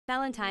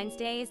Valentine's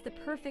Day is the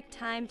perfect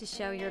time to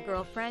show your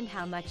girlfriend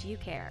how much you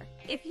care.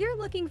 If you're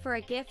looking for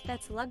a gift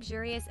that's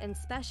luxurious and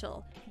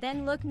special,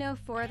 then look no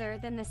further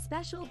than the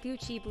special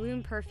Gucci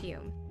Bloom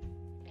perfume.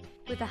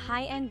 With a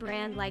high-end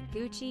brand like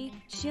Gucci,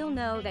 she'll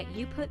know that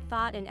you put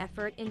thought and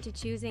effort into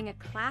choosing a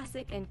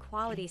classic and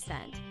quality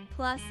scent.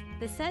 Plus,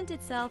 the scent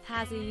itself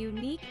has a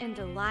unique and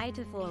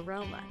delightful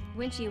aroma.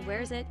 When she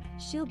wears it,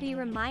 she'll be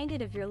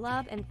reminded of your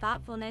love and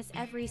thoughtfulness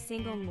every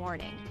single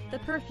morning. The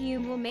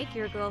perfume will make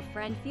your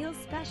girlfriend feel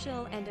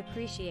special and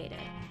appreciated.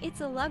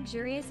 It's a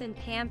luxurious and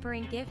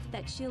pampering gift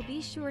that she'll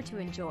be sure to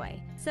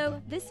enjoy.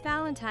 So, this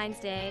Valentine's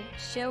Day,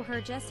 show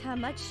her just how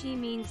much she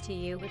means to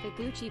you with a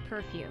Gucci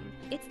perfume.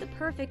 It's the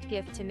perfect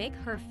gift to make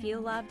her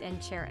feel loved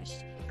and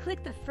cherished.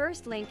 Click the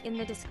first link in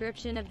the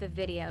description of the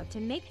video to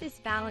make this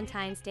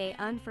Valentine's Day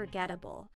unforgettable.